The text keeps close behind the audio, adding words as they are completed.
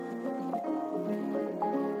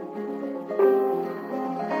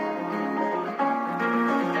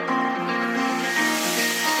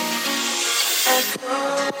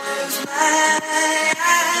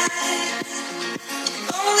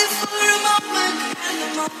Only for a moment, and the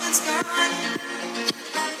moment's gone.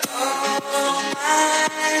 All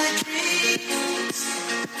my dreams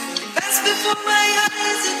pass before my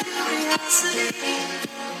eyes in curiosity.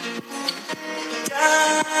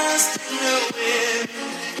 Dust in the wind.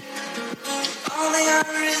 All they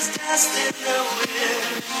are is dust in the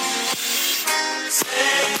wind.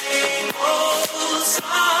 Same old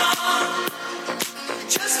song.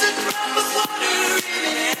 Just a drop of water in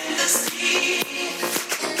an endless sea.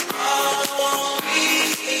 All we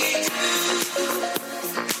do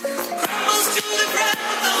crumbles to the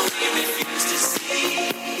ground, though we refuse to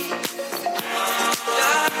see.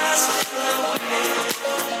 Dust in the wind.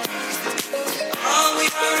 All we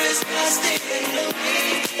are is dust in the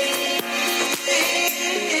wind.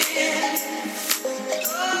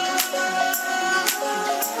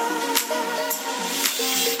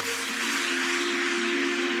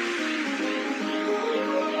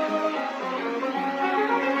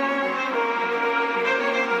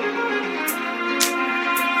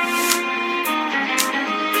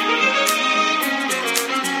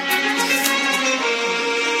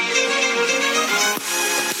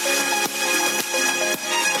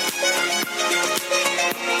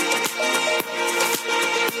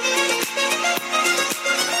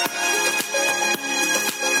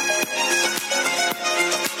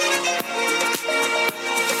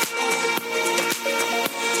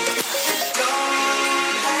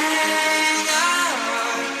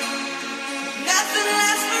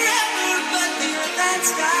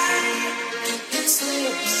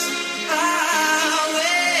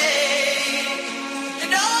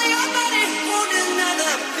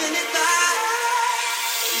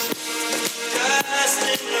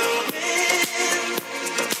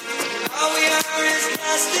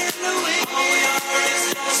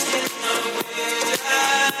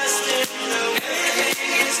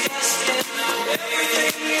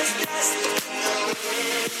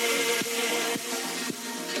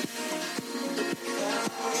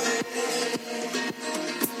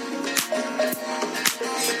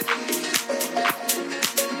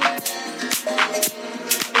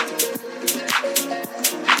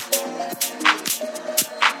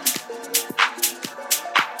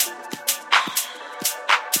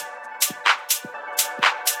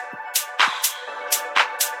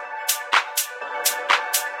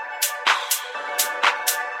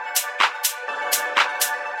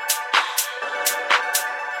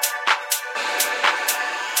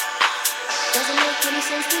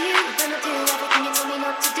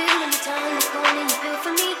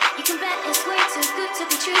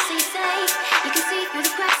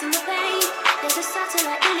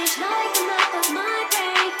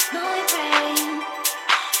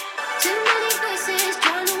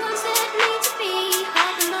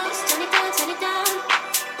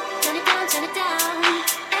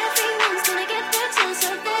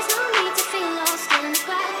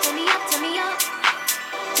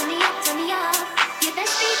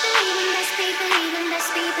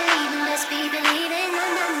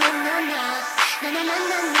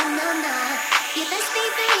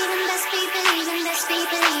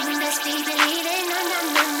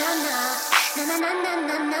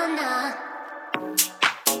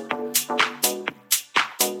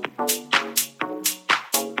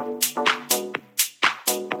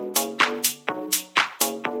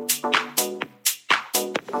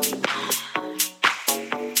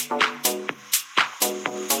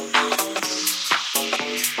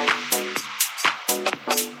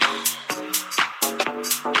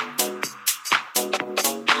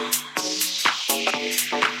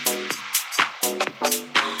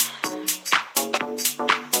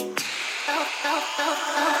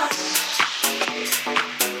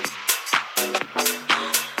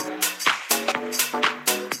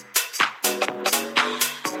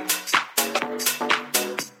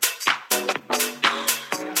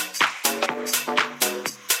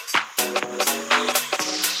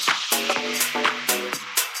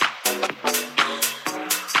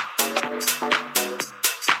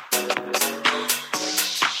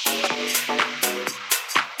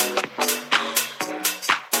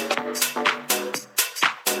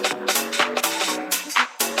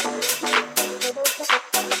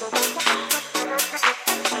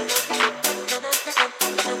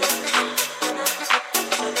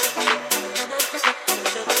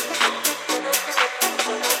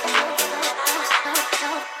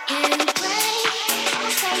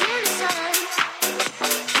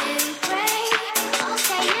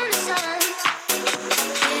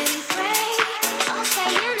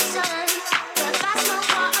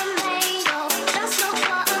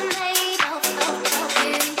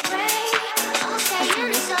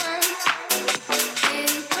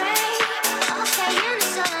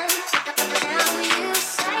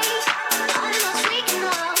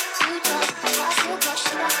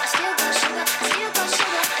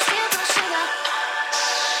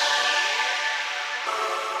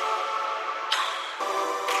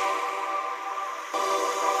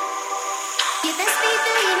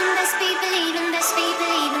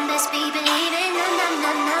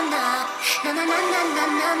 No, no, no, no, no,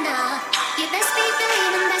 no, no. You best be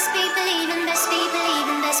believing, best be believing, best be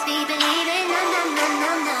believing, best be believing. No, no, no,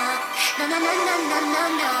 no, no. No, no, no, no, no, no,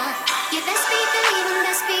 no. You best be believing,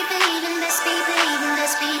 best be believing, best be believing,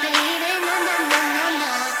 best be believing. No, no, no, no,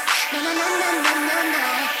 no. No, no, no, no, no, no, no.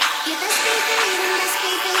 You best be believing, best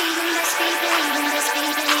be believing, best be believing, best be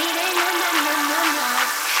believing. No, no, no, no, no.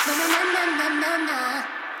 No, no, no, no, no, no, no.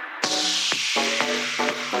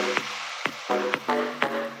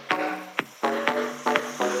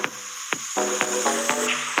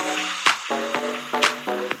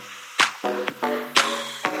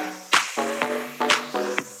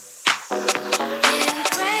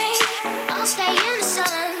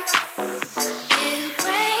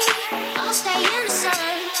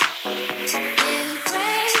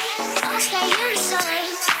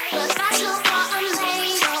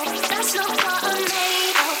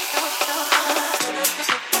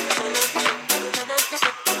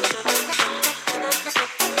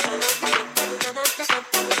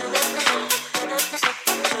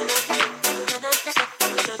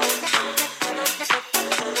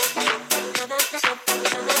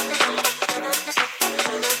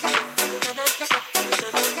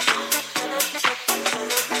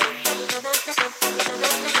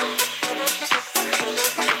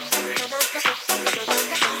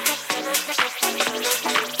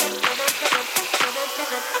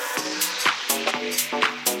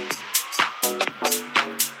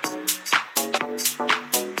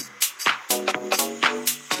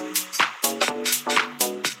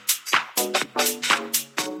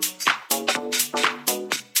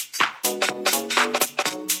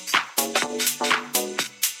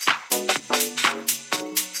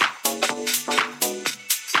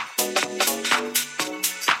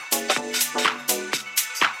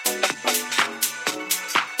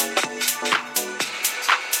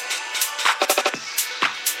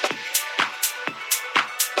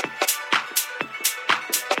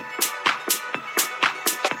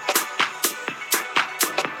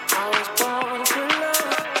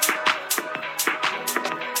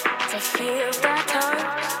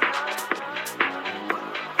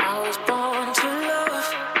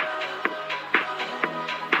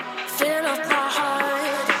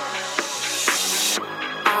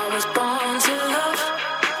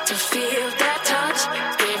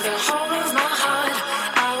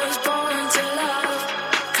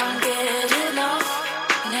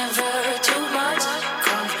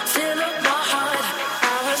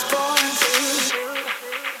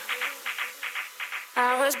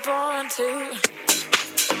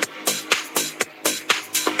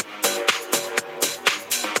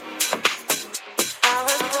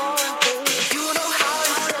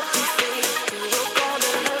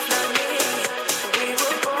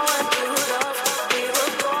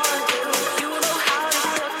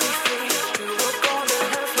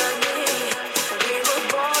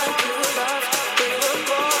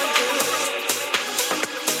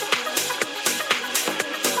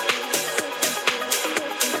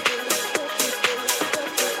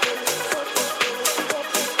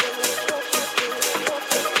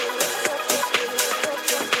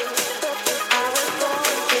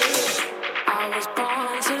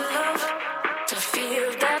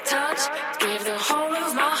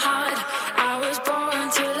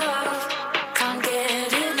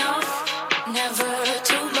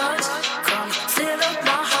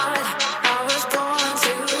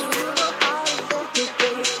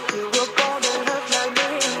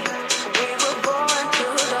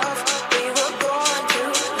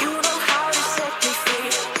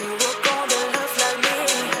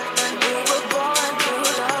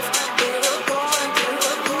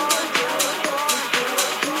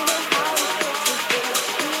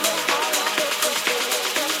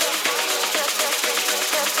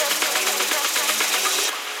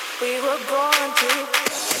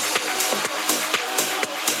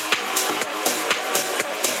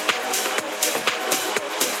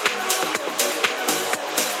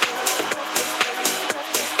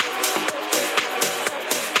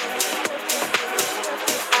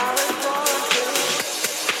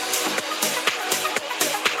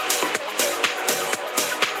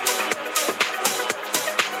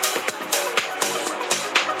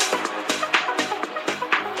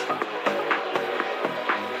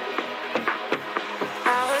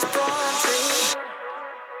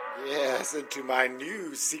 To my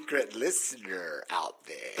new secret listener out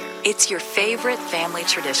there. It's your favorite family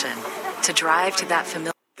tradition to drive to that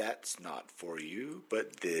familiar... That's not for you,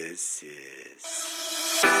 but this is...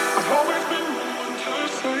 I've always been one to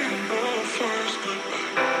say the first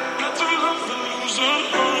goodbye. Had to love and lose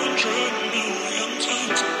 100 million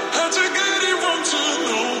times. Had to get it wrong to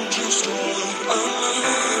know just what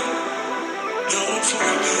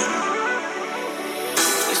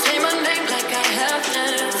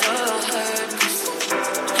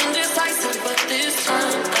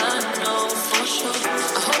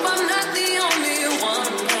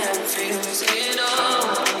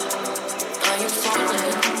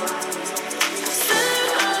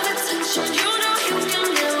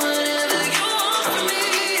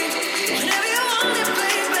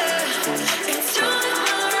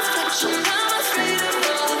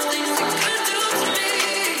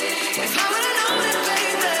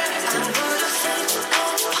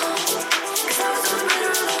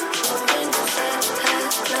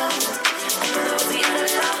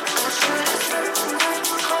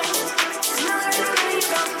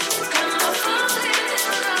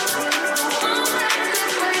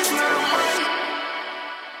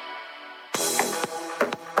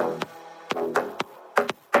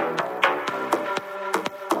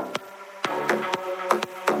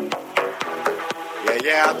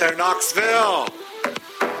Yeah, out there, Knoxville,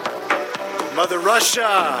 Mother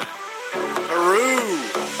Russia, Peru.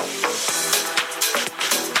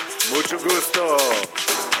 Mucho gusto.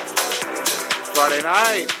 Friday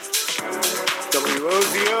night,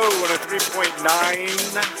 WOZO 103.9.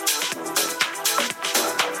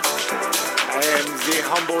 I am the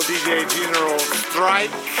humble DJ General Strike.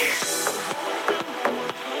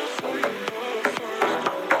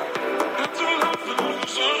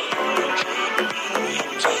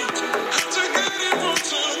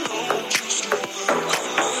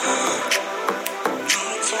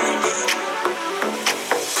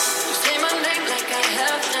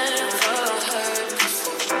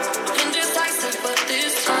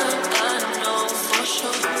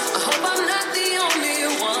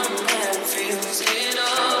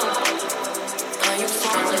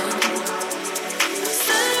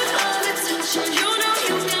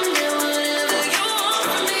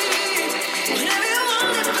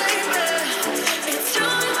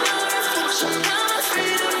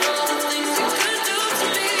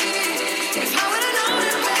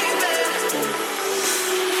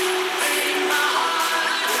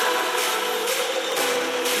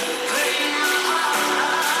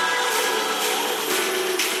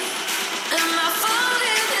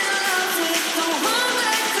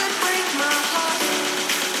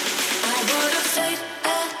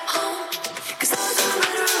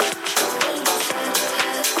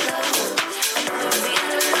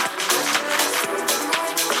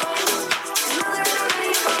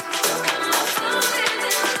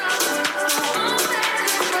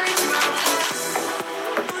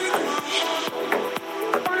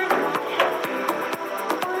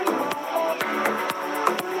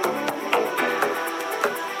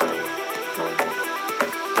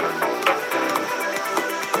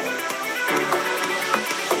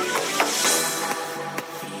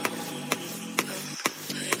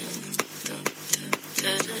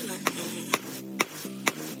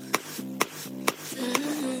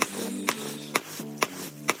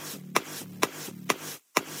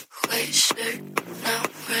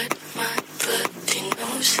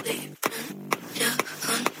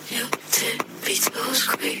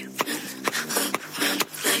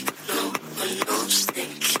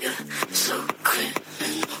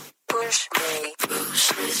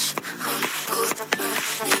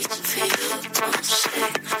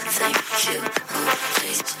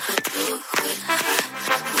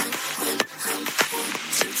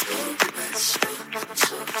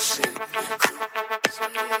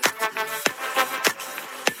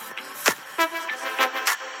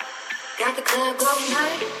 Got the club going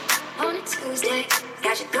hard on a Tuesday.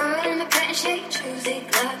 Got your girl in the cutting shake Tuesday.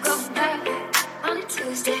 Club going hard on a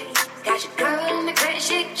Tuesday. Got your girl in the cutting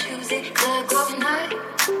shake Tuesday. Club going hard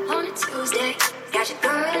on a Tuesday. Got your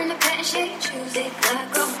girl in the cutting shake Tuesday.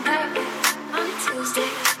 Club going hard on a Tuesday.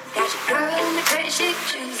 Got your girl in the cutting shake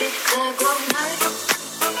Tuesday. Club going hard.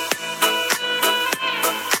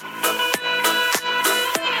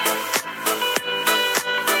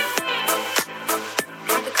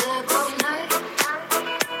 Got the club going hard.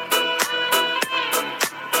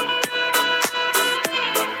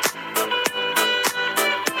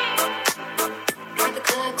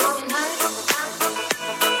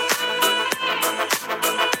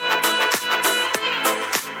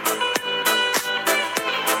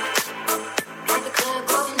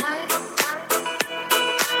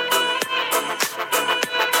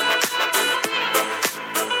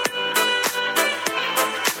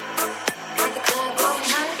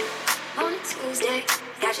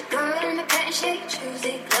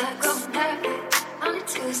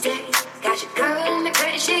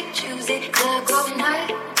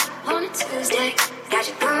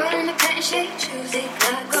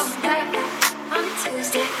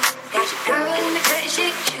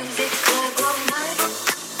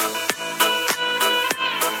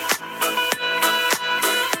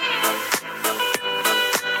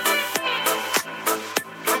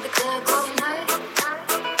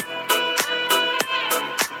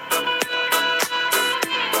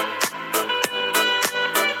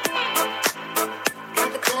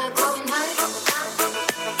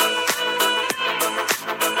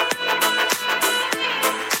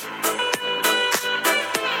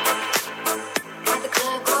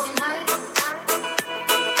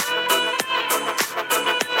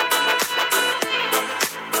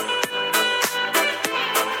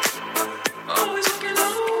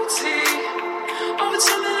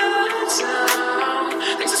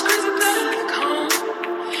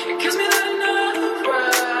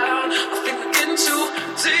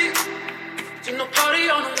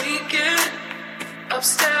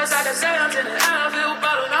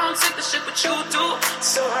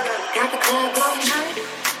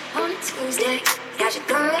 Tuesday. Got your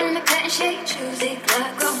girl in the curtain shake, Tuesday.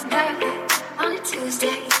 Club going night on a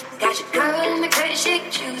Tuesday. Got your girl in the curtain shake,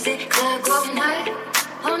 Tuesday. Club going night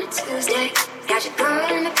on a Tuesday. Got your girl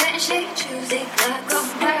in the curtain shake, Tuesday. Club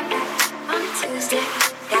going night on a Tuesday.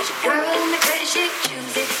 Got your girl in the curtain shake,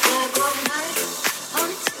 Tuesday. Club going night on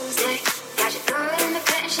a Tuesday. Got your girl in the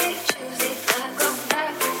curtain shake, Tuesday. Club going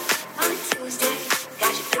night on a Tuesday.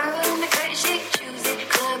 Got your girl in the curtain shake, Tuesday.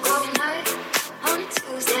 Club going night on a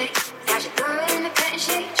Tuesday. Got your girl in the curtain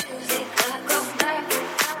shake, Tuesday. Club going night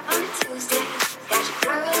on a Tuesday. Got your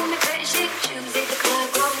girl in the curtain shake, Tuesday. The club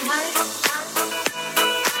going night.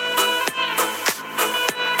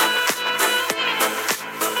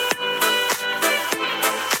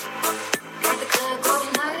 Got the club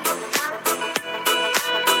going night.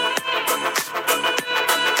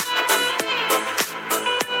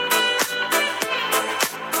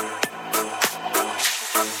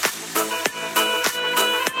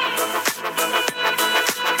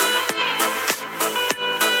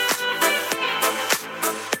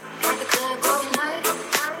 Got the club going night.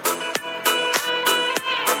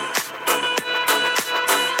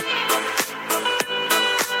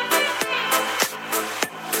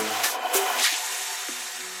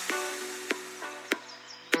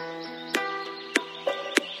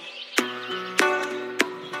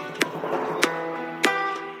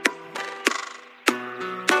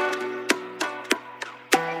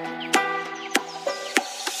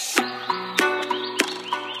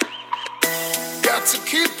 Got to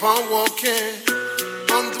keep on walking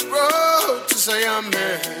on the road to say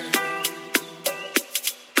amen.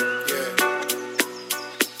 Yeah.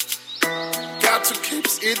 Got to keep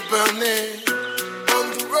it burning on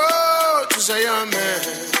the road to say amen.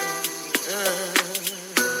 Yeah.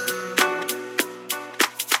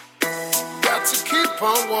 Got to keep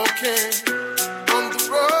on walking on the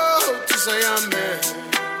road to say amen.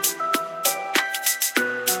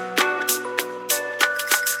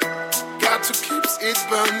 Got to keep it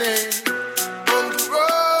burning on the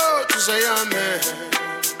road to say amen.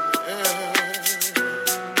 Yeah.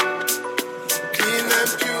 Clean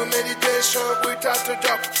and pure meditation without a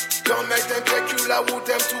doubt. Don't make them take you like who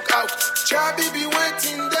them took out. Chabi be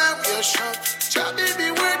waiting there, we are shot. Chabi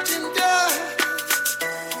be waiting there.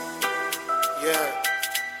 Yeah,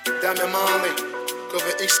 damn your mommy,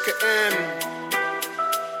 cover XKM.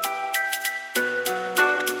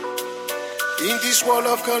 In this world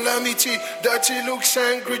of calamity, dirty looks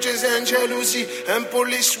and grudges and jealousy, and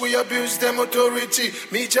police we abuse them authority.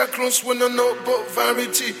 Media clones wanna know about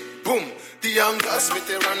variety. Boom, the young gas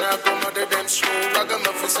veteran are come out of them slow.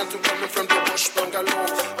 Ragamuffin sent to coming from the bush bungalow.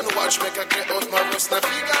 And watch make a get out my rust na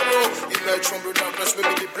Figaro. Emerge from the darkness with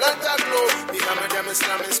me the plant a glow. Me hammer them and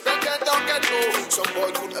slam and spec and don't get low. Some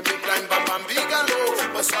boy put a big line bam bam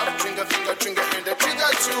bigalo. But soft finger and the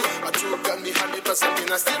trigger too. I took got me 100%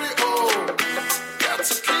 in a stereo. Got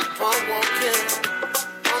to keep on walking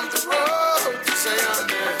on the road to say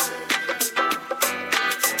amen.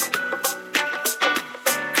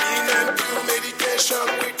 Clean and pure meditation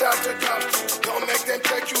without a doubt. Don't make them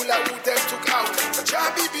take you like who them took out.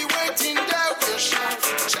 Chabi be waiting there, we'll shout.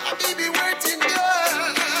 Chabi be waiting there.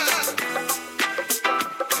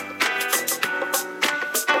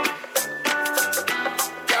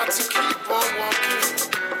 Got to keep on walking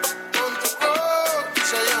on the road to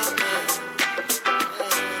say amen.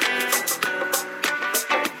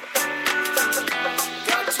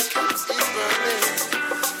 Got to keep it burning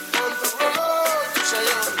on the road to say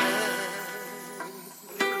amen.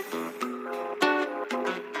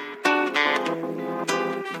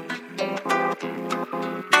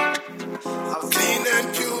 Clean and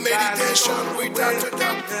pure meditation without a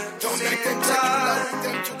doubt. Don't make them take you out,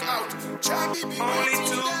 them took out. Chabi be Only waiting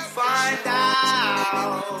to there. find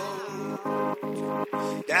out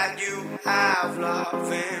that you have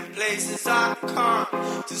love in places I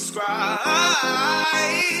can't describe.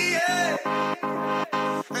 Yeah.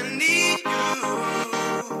 I need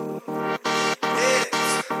you.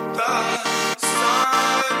 It's the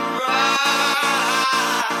sunrise.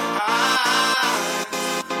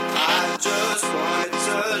 I just want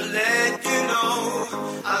to let you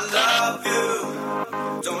know I love you.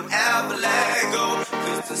 Don't ever let go,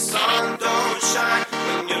 'cause the sun don't shine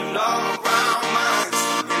when you're not around mine.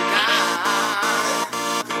 And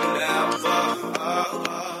I could never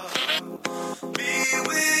be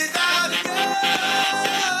without you.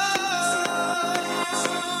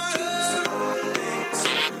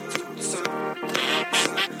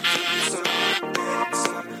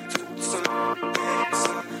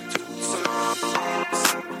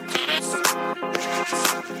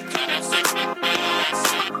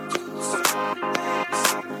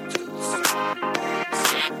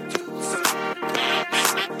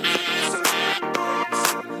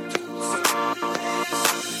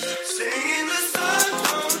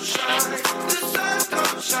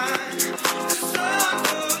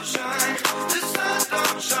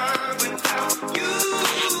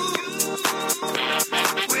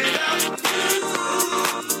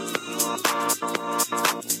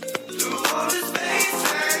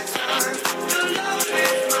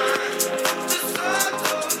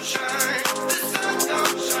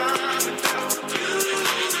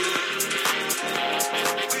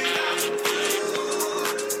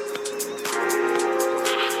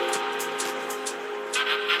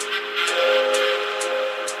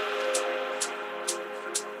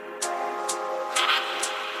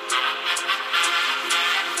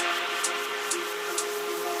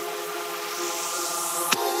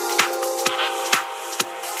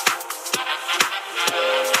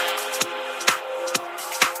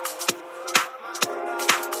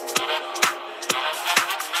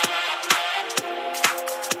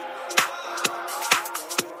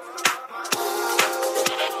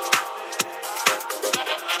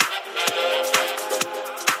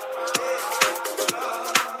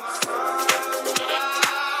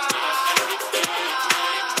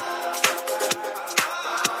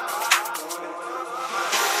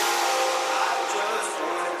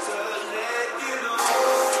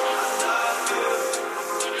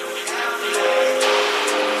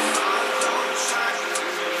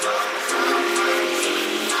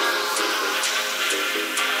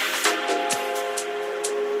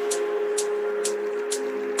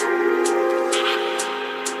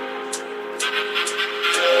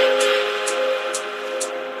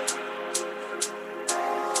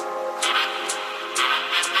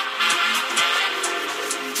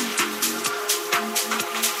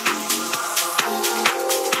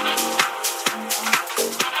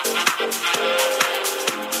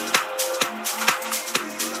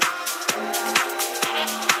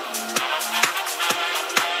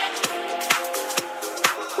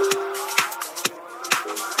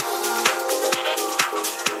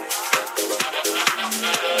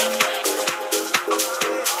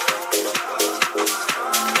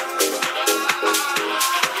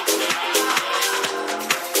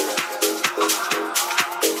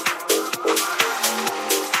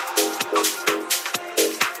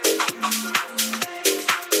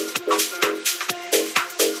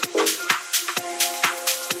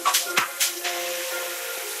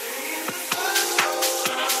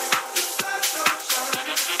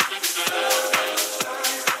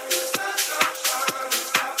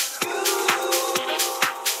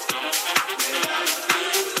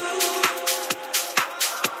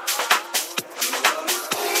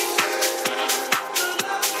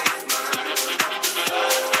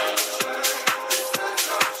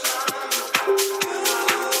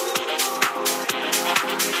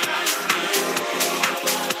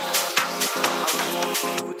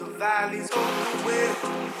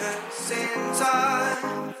 moments in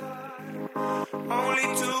time, only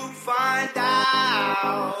to find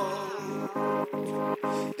out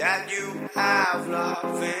that you have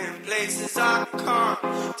love in places I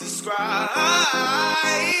can't describe.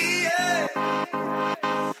 Yeah.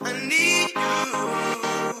 I need you.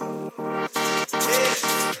 It's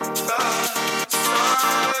the sunrise.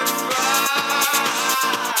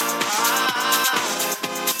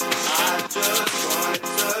 I just want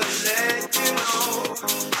to let you know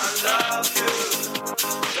I love you.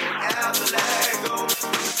 Don't ever let go.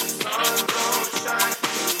 The sun don't shine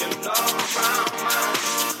when you're not around mine.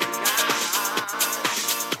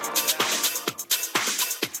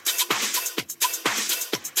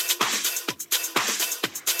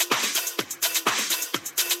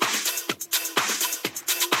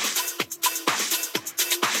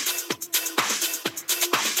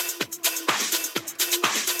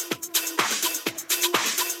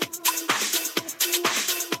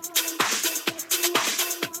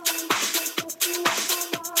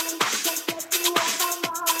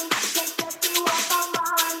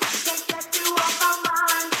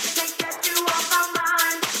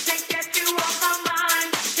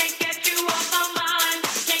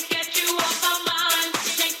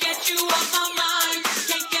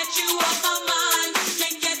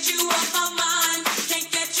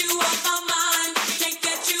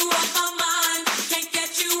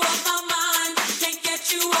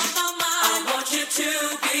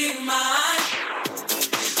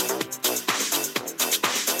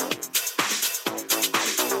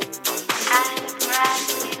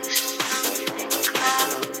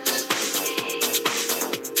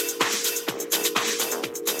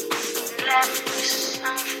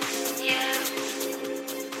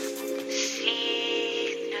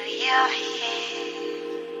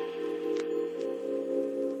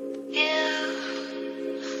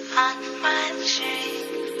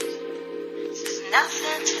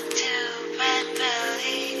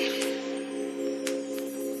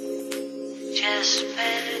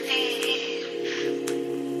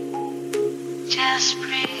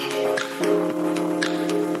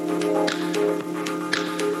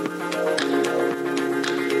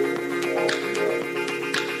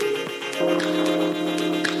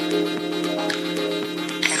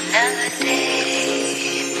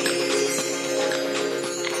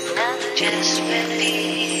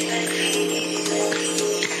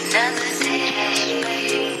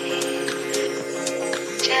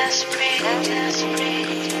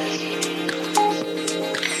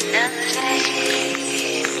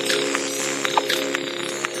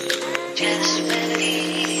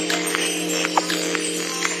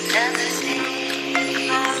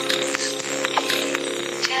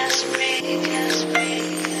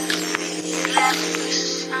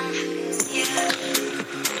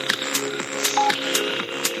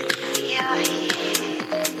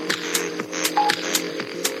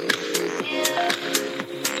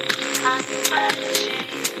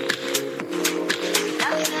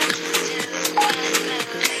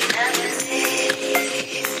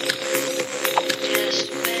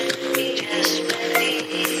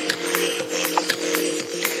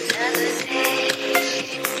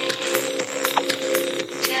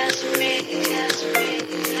 Just breathe, just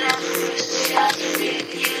breathe,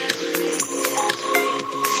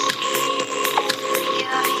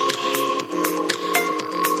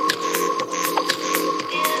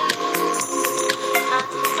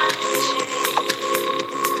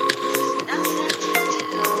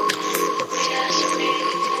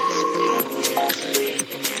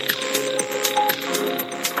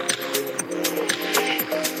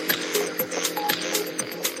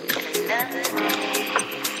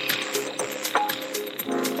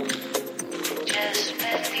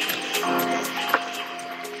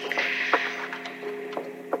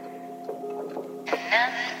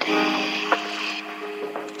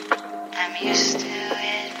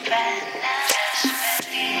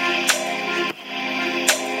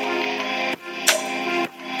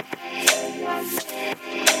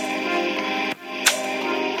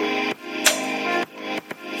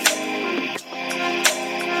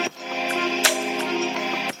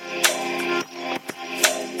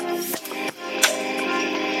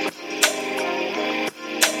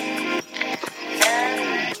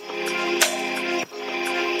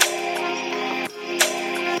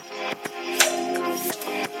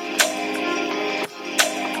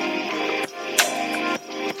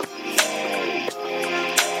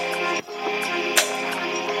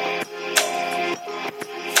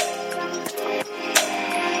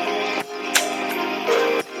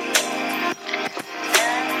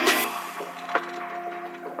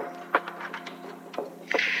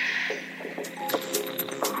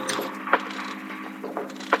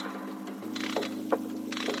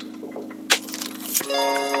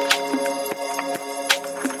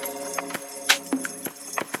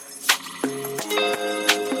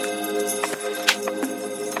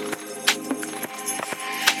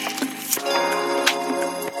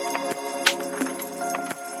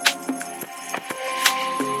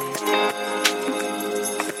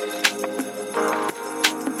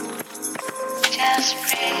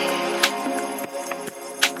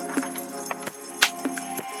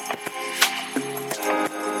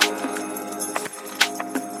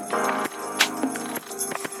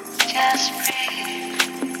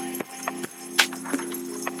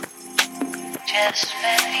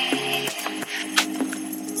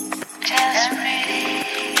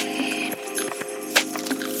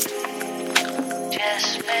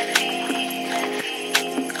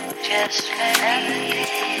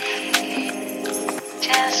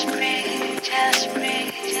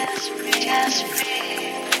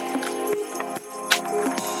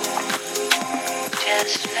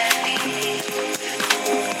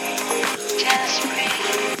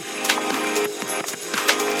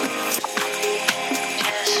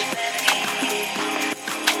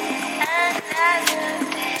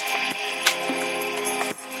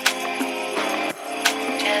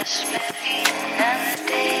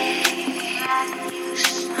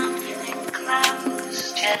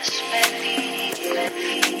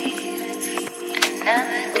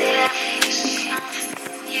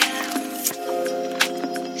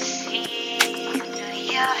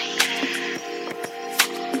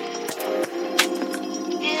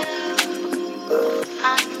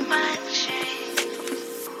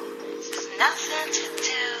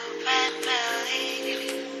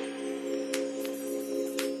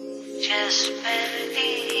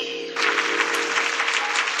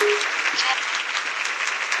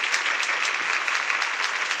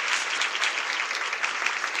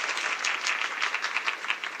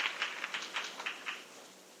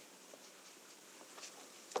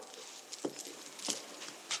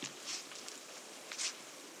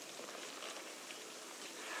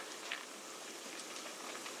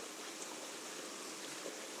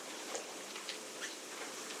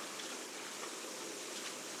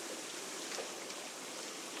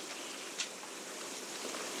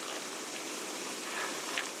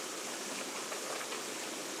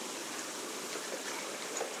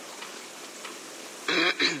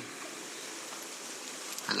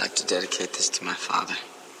 I'd like to dedicate this to my father,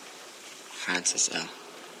 Francis L.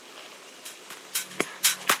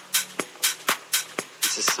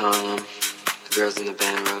 It's a song the girls in the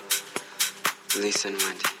band wrote, Lisa and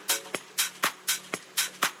Wendy.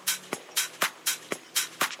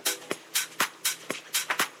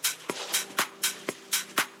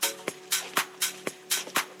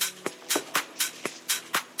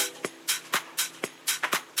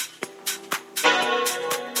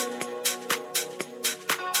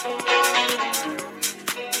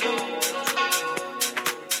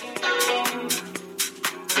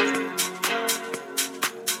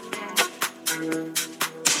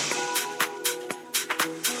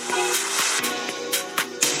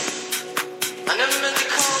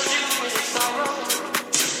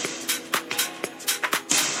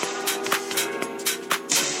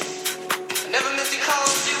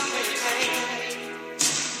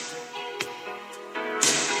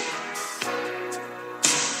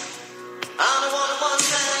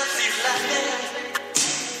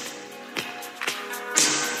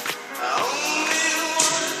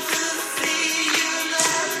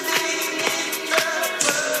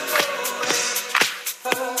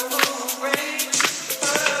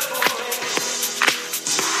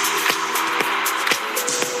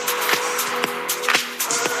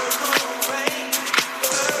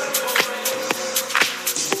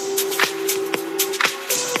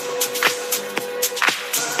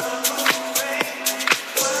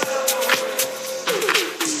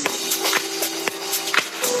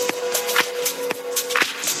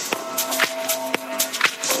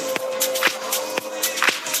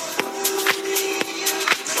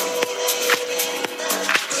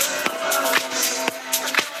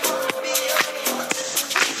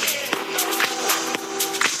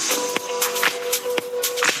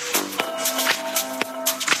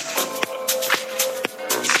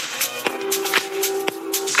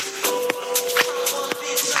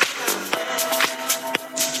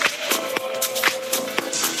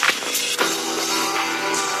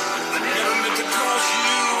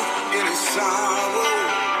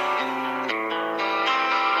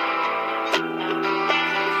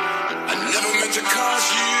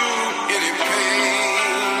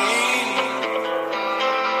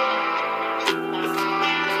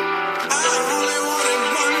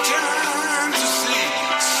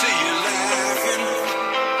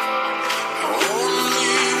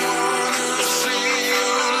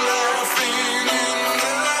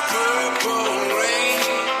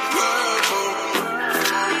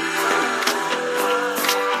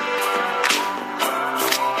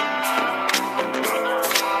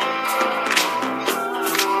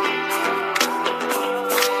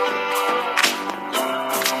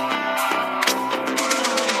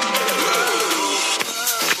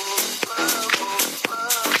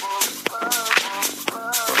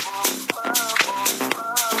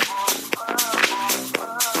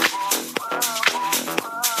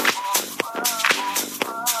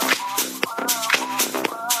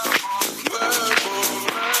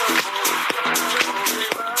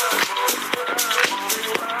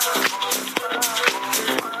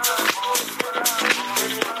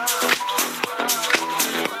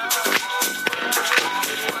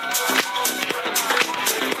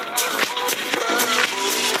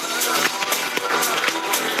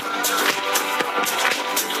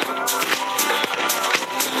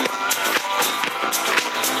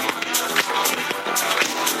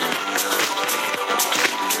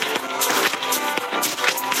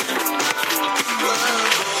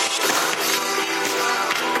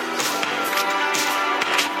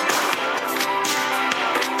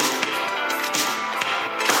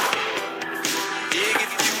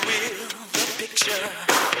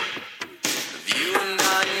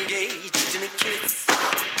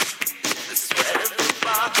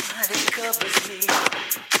 covers me.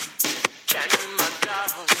 Can you, my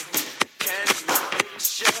darling, can you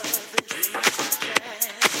picture the dreams you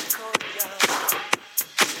can call your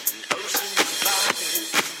an ocean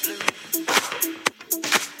body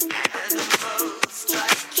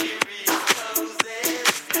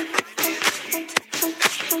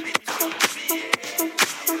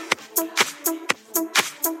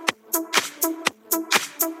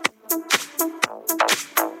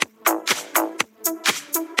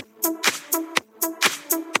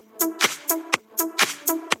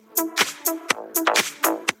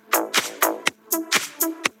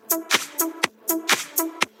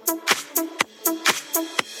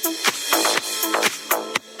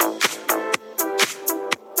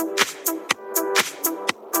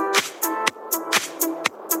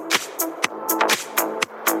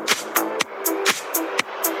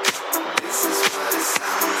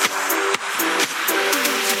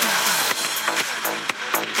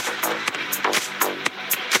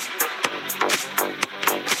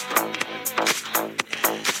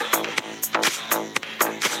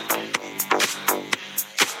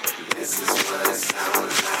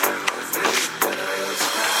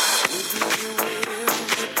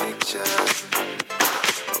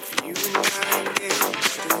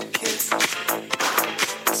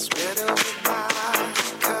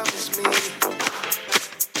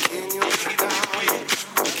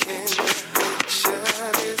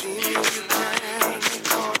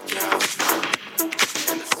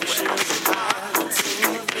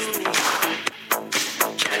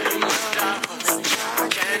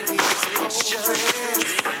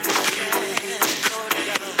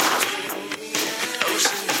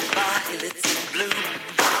blue?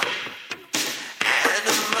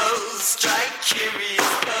 Animals strike curious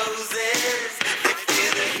poses. They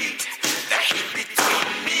feel the heat between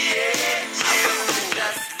the air.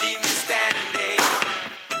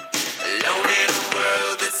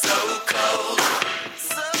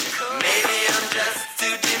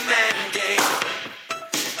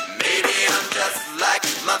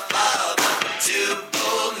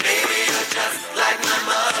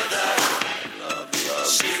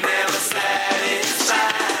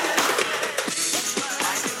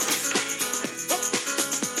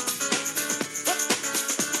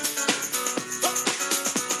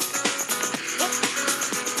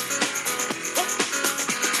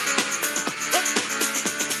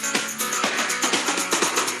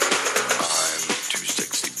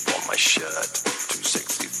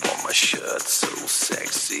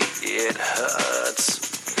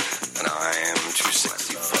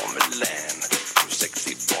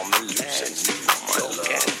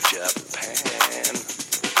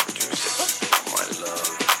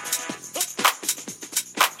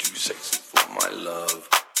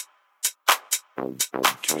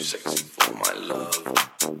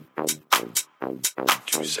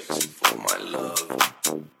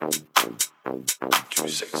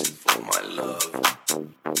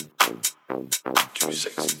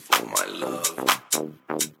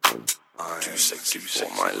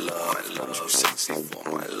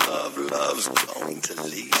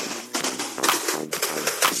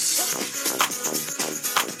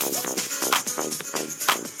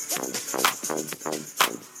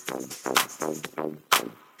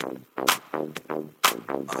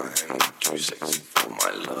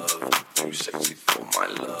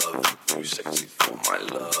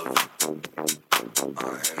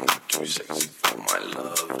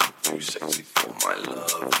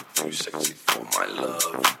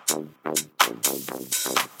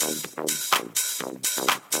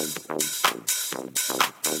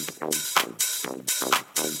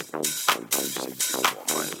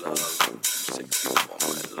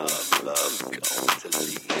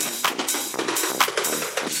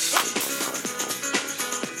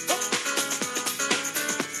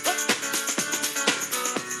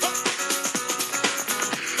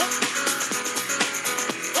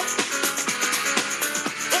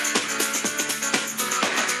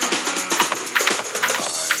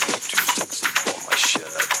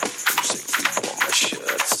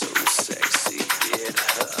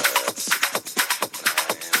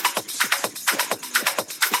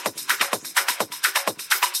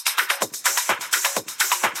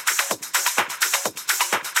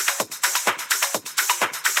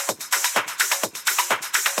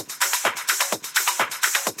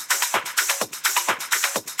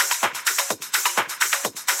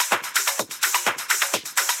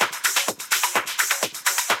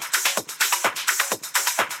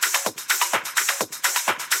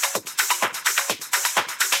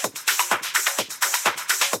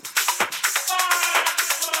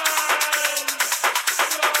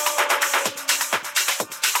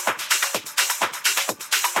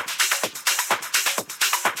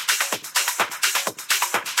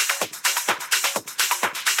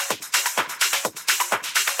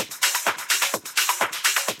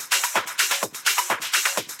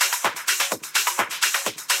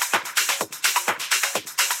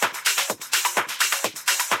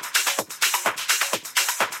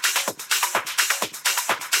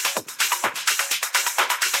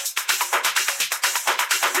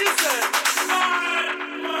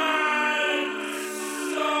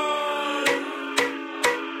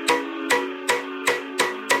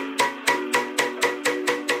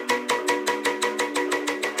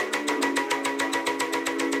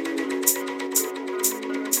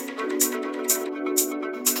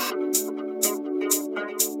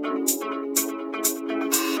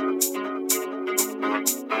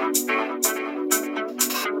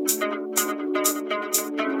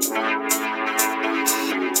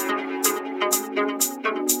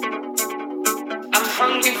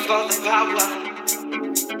 hungry for the power.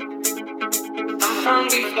 I'm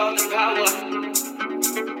hungry for the power.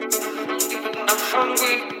 I'm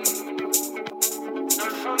hungry.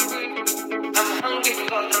 I'm hungry. I'm hungry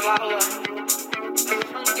for the power. I'm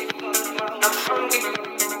hungry for the power. I'm hungry.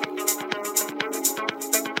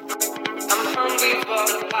 I'm hungry for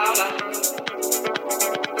the power.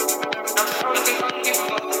 I'm hungry, hungry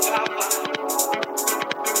for the power.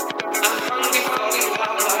 I'm hungry for the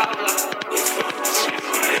power.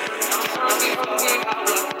 I'm hungry for the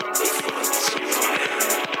power.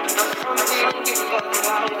 I'm hungry, hungry for the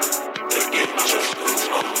power.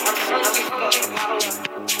 I'm hungry for the power.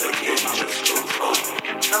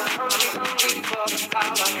 I'm hungry, hungry for the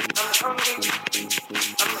power. I'm hungry.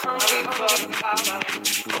 I'm hungry for the power.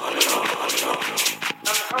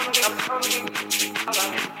 I'm hungry, I'm hungry. I'm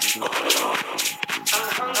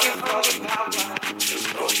hungry for the power.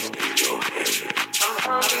 I'm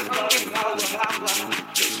hungry, hungry for the power.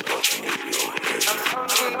 I'm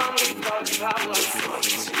hungry, hungry for the power.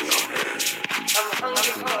 I'm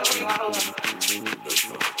hungry for the power.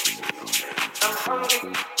 I'm hungry.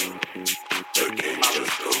 The game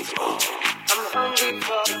just goes on. I'm hungry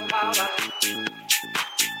for the power.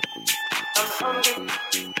 I'm hungry.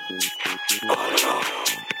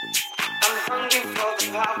 I'm hungry for the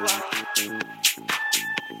power.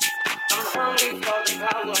 I'm hungry for the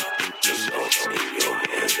power. Just what's in your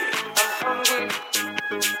head. I'm hungry.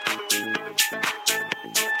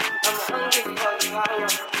 I'm hungry for the power.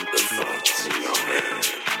 The thoughts in your head.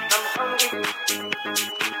 I'm hungry.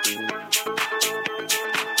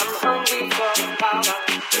 I'm hungry for the power.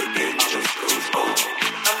 The game just goes on.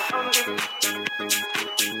 I'm hungry.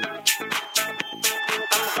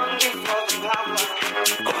 I'm hungry for the power.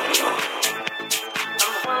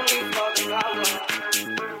 I'm hungry for the power.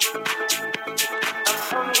 I'm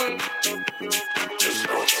hungry. Just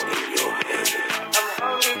what's in your head. I'm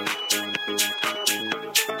hungry.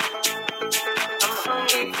 I'm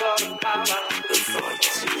hungry for the power. The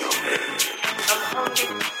thoughts in your head. I'm hungry.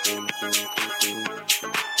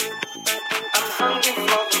 I'm hungry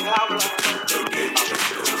for the power. The game just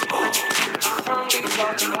goes on. I'm hungry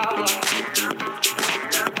for the power.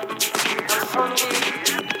 I'm hungry.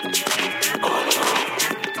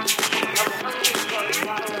 I'm hungry for the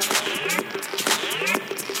power.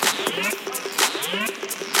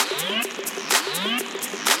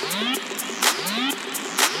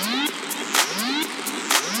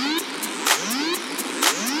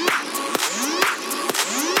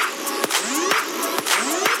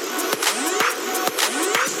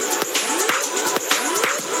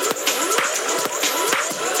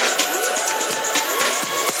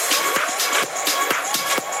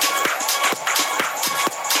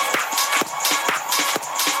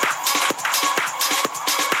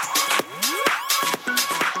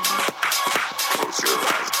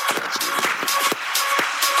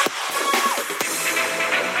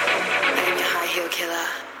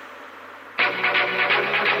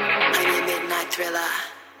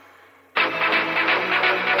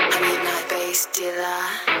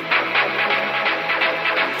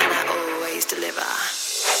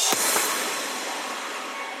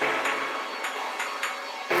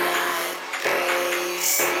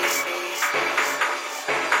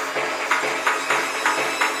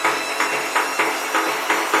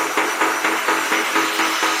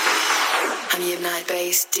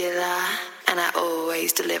 And I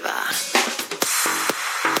always deliver.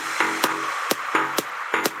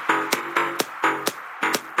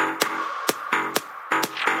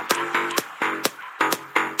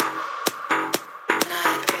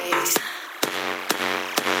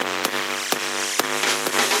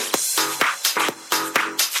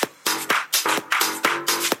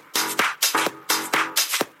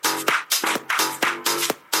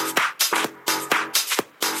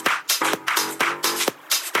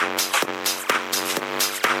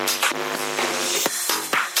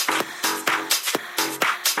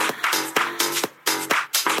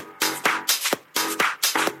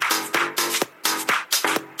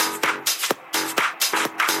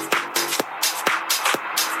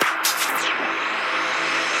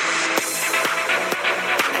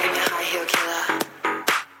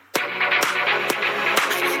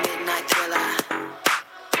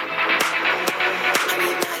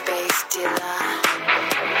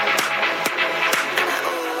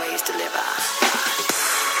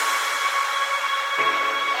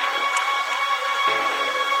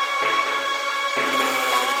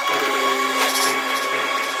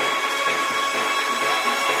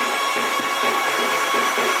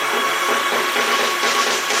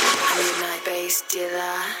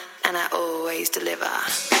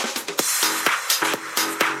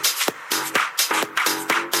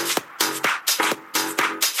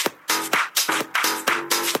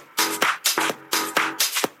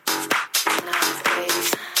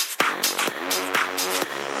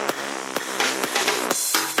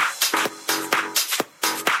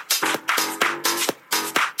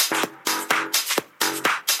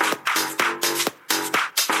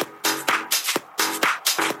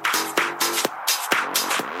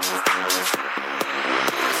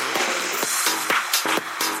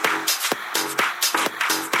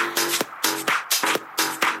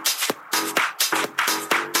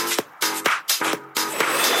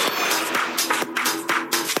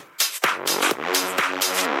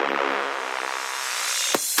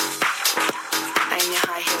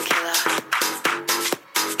 heel killer.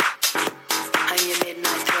 I'm your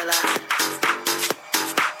midnight thriller.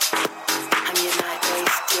 I'm your night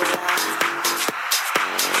bass dealer.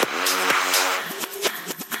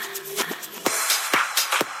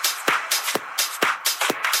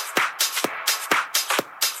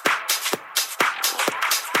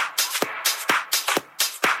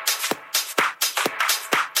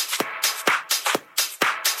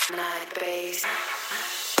 Night bass.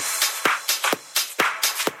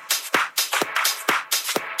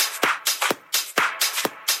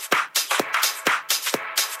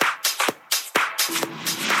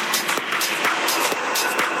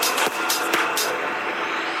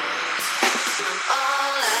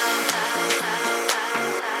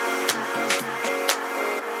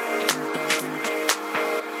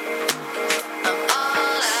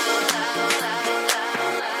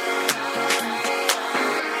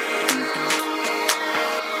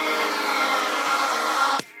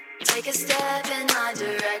 Take a step in my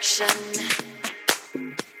direction.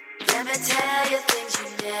 Let me tell you things you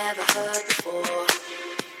never heard before.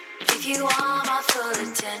 If you want my full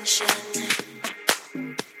attention,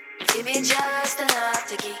 give me just enough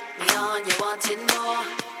to keep me on you wanting more.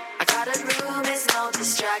 A crowded room is no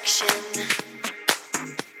distraction.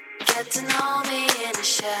 Get to know me in the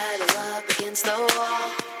shadow up against the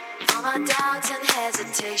wall. All my doubts and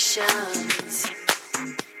hesitations,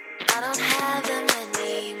 I don't have them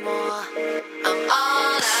anymore. I'm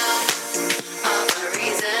all out of my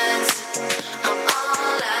reasons. I'm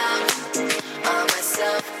all out of my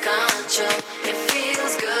self-control. It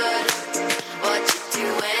feels good what you're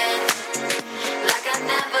doing, like I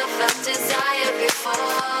never felt desire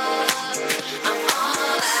before. I'm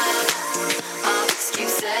all out of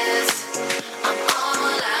excuses. I'm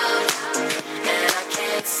all out and I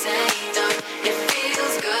can't say no. It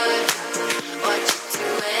feels good what you're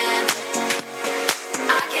doing.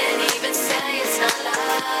 I can't even say it's not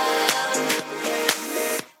love.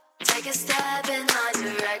 Take a step in my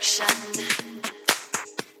direction.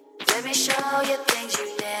 Let me show you things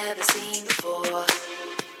you've never seen before.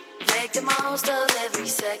 Make the most of every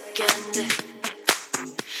second,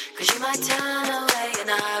 'cause you might turn away and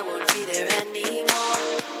I won't be there anymore.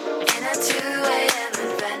 In a 2 a.m.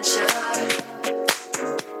 adventure,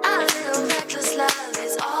 a little reckless love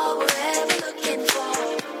is all we're ever looking for.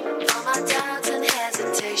 All my doubts and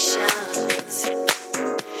hesitations,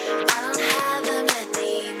 I don't have them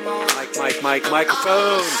anymore.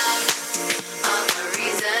 Microphone. All my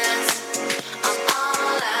reasons, I'm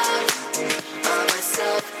all out of my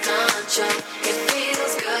self-control. It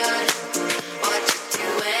feels good what you're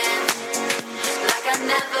doing, like I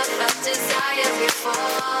never felt desire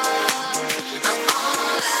before. I'm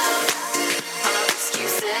all out of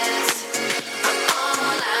excuses. I'm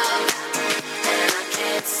all out and I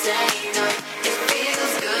can't say no. It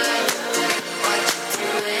feels good what you're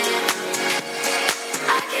doing.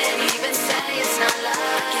 I can't even say it's not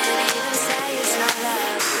love.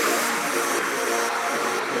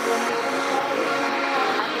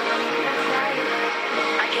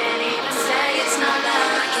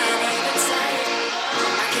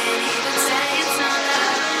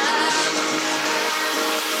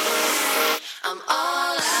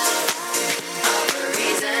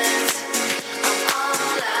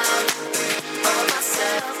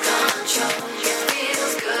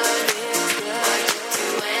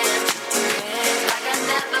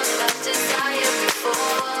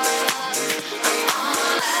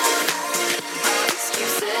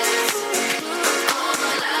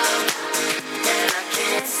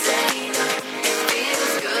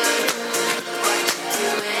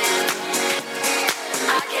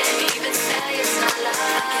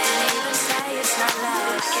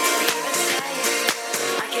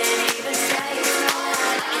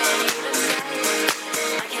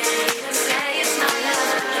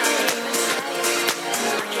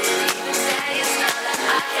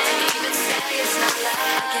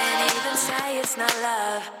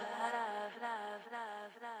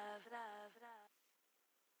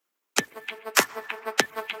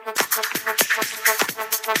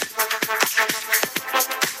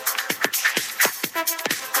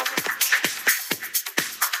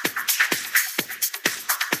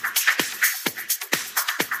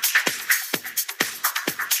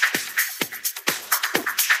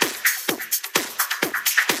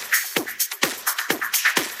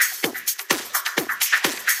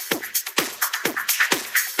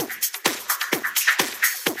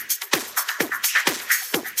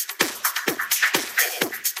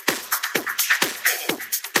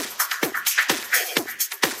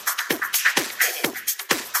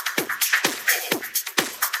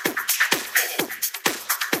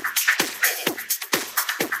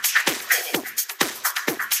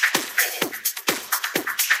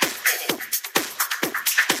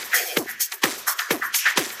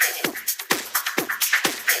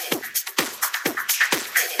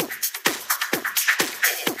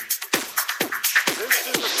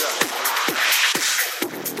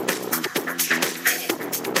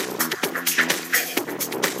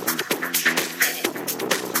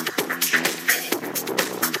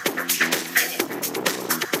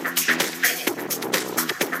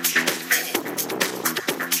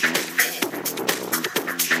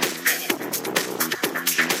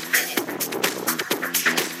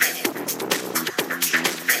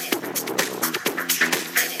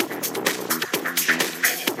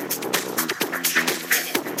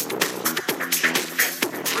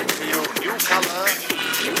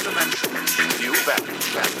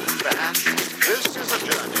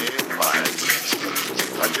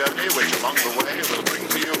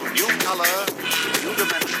 color, new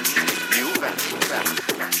dimension, new value.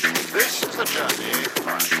 This is a journey.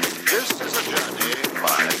 This is a journey.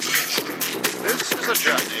 This is a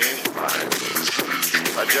journey.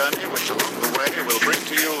 A journey which along the way will bring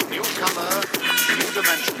to you new color, new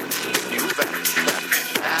dimension, new value,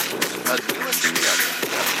 and a new experience.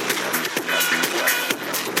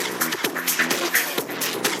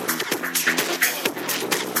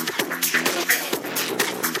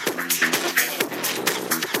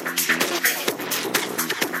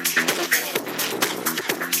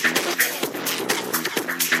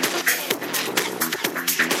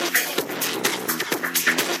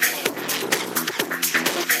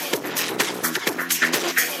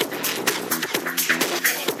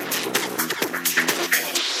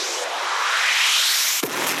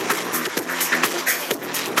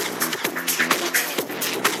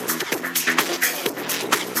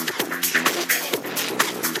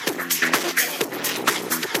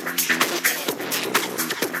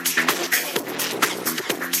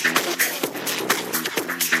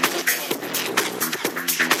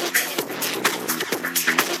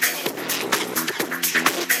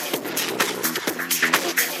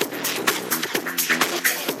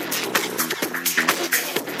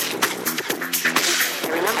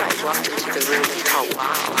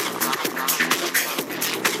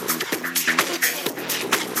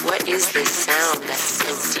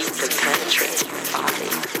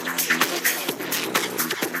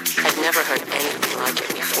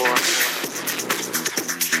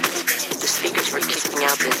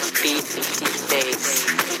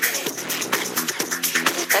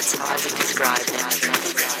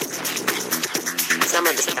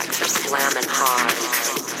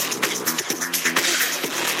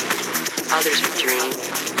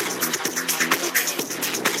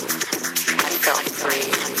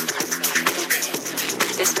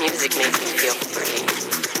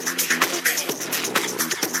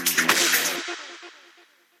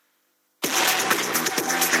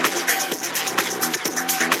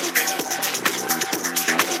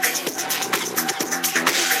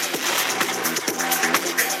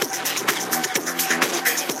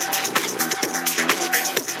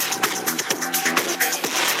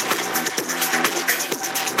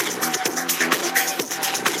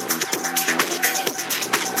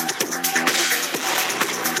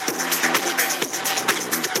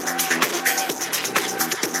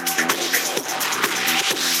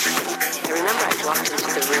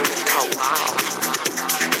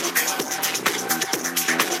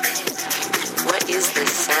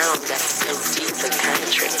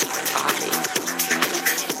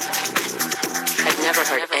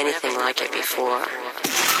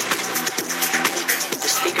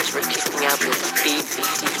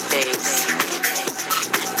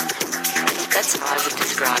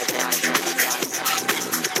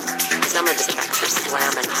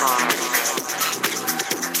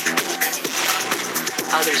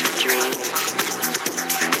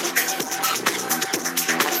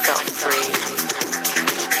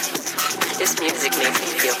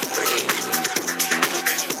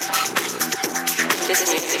 This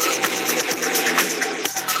music